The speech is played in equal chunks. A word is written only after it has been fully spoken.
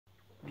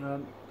Hi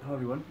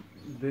everyone,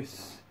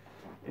 this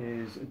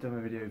is a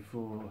demo video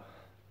for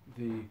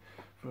a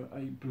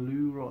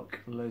Bluerock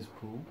Les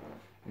Paul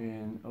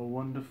in a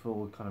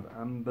wonderful kind of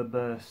amber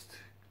burst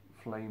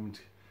flamed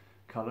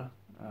colour.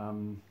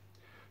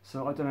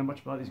 So I don't know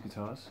much about these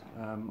guitars.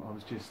 I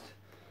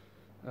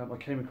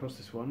came across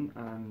this one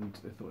and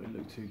I thought it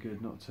looked too good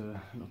not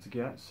to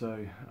get,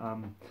 so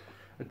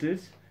I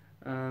did.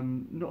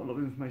 Not a lot of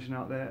information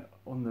out there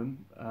on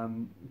them,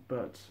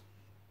 but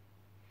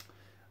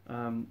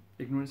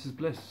ignorance is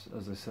bliss,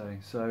 as they say.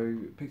 So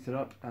picked it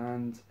up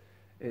and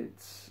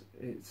it's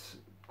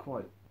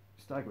quite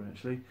staggering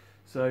actually.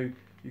 So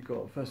you've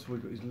got, first of all,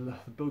 you've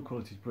got the build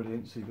quality is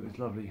brilliant. So you've got these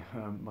lovely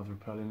mother of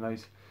pearl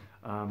inlays,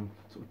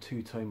 sort of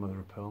two-tone mother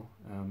of pearl,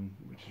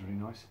 which is really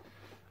nice.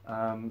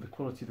 The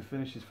quality of the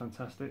finish is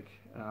fantastic,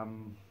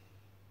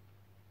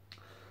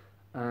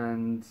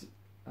 and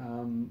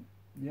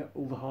yeah,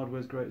 all the hardware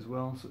is great as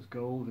well. So it's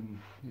gold and,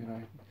 you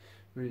know,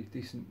 really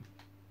decent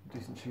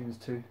tuners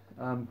too.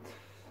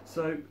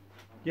 So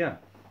yeah,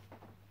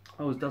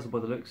 I was dazzled by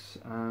the looks,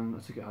 and I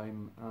took it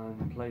home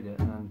and played it,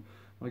 and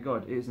my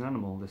god, it is an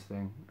animal, this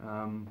thing.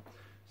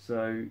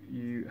 So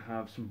you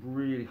have some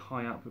really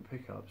high output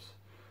pickups.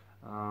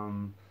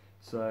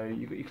 So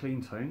you've got your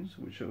clean tones,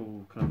 which are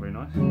all kind of very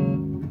nice.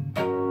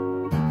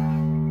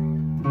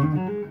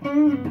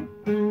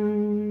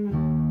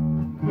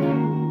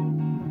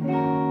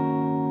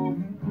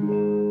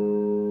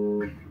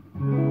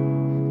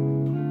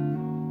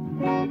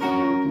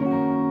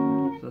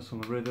 So that's on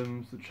the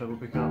rhythms, the treble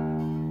pickup.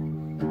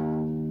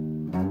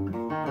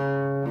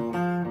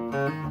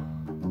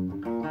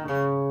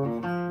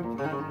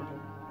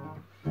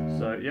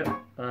 So yeah,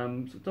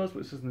 so it does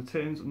what it says in the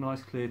tins,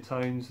 nice clear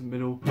tones in the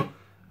middle.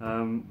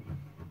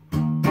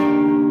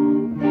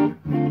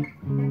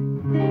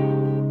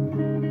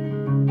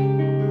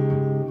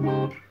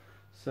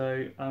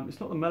 So it's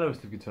not the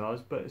mellowest of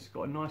guitars, but it's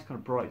got a nice kind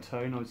of bright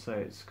tone. I would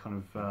say it's kind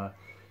of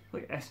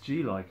like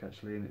SG-like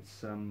actually, and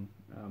it's kind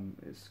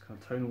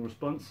of tonal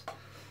response.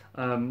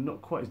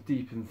 Not quite as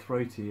deep and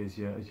throaty as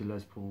your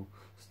Les Paul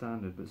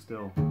standard, but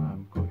still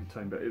quite a good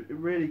tone. But it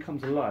really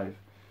comes alive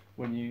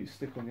when you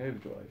stick on the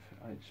overdrive,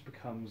 and it just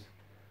becomes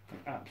an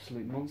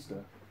absolute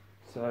monster.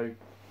 So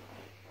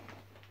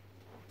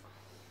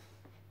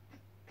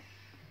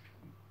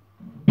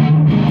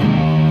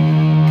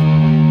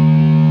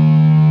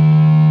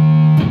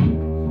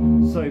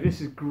this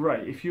is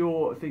great if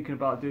you're thinking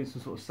about doing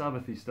some sort of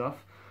Sabbathy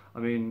stuff. I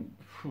mean,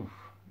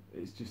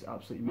 it's just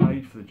absolutely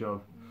made for the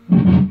job.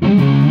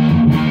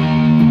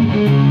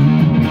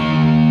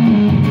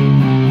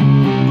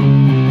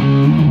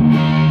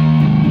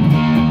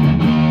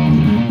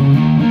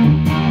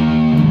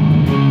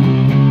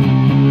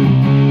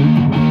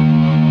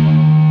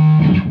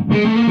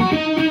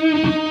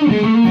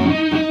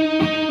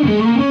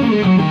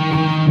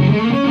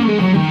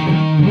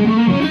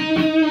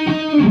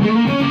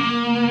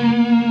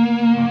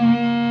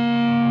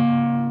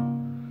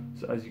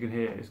 So as you can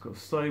hear, it's got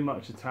so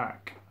much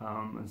attack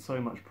and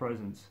so much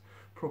presence,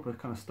 proper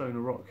kind of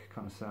stoner rock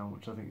kind of sound,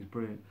 which I think is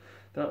brilliant.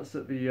 That's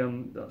at the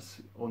that's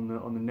on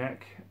the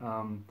neck.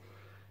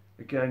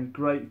 Again,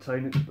 great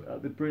tone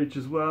at the bridge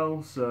as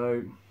well.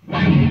 So.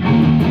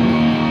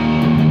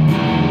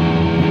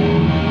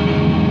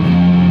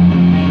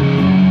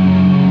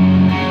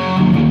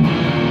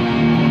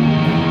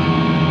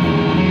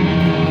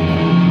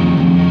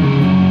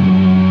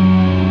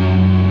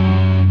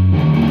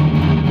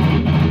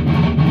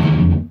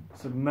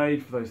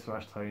 Made for those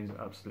thrash tones,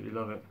 absolutely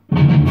love it.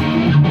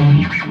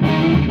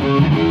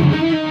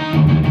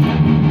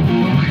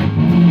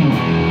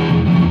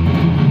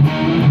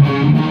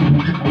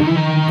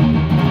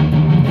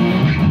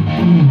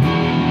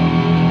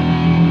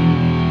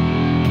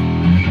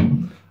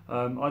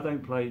 I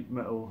don't play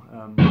metal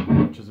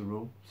much as a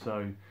rule,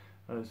 so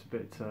it's a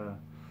bit of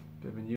a new